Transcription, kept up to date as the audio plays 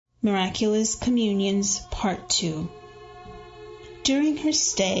Miraculous Communions, Part 2. During her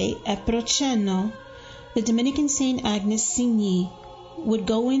stay at Proceno, the Dominican Saint Agnes Signy would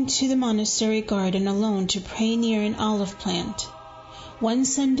go into the monastery garden alone to pray near an olive plant. One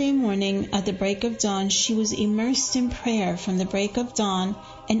Sunday morning at the break of dawn, she was immersed in prayer from the break of dawn,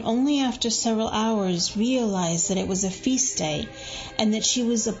 and only after several hours realized that it was a feast day and that she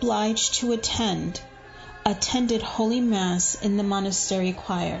was obliged to attended Holy Mass in the monastery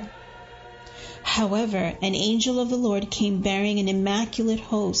choir. However, an angel of the Lord came bearing an immaculate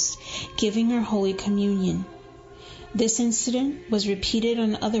host, giving her Holy Communion. This incident was repeated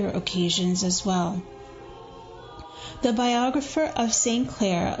on other occasions as well. The biographer of St.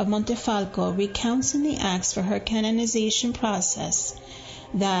 Clare of Montefalco recounts in the Acts for her canonization process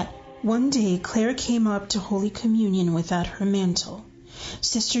that one day Clare came up to Holy Communion without her mantle.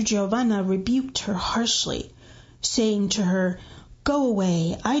 Sister Giovanna rebuked her harshly, saying to her, "Go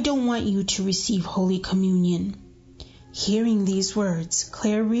away, I don't want you to receive Holy Communion." Hearing these words,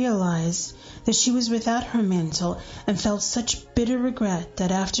 Clare realized that she was without her mantle and felt such bitter regret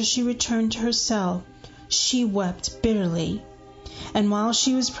that after she returned to her cell, she wept bitterly. And while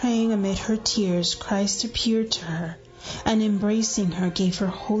she was praying amid her tears, Christ appeared to her and embracing her gave her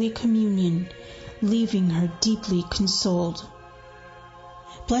Holy Communion, leaving her deeply consoled.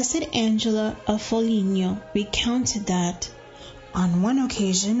 Blessed Angela of Foligno recounted that, "On one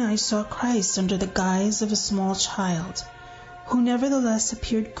occasion I saw Christ under the guise of a small child, who nevertheless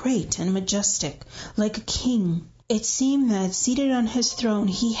appeared great and majestic, like a king. It seemed that, seated on his throne,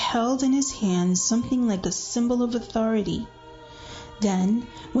 he held in his hands something like a symbol of authority. Then,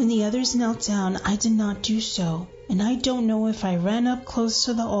 when the others knelt down, I did not do so, and I don't know if I ran up close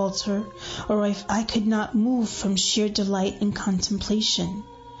to the altar or if I could not move from sheer delight and contemplation.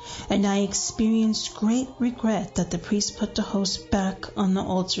 And I experienced great regret that the priest put the host back on the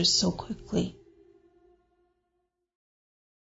altar so quickly."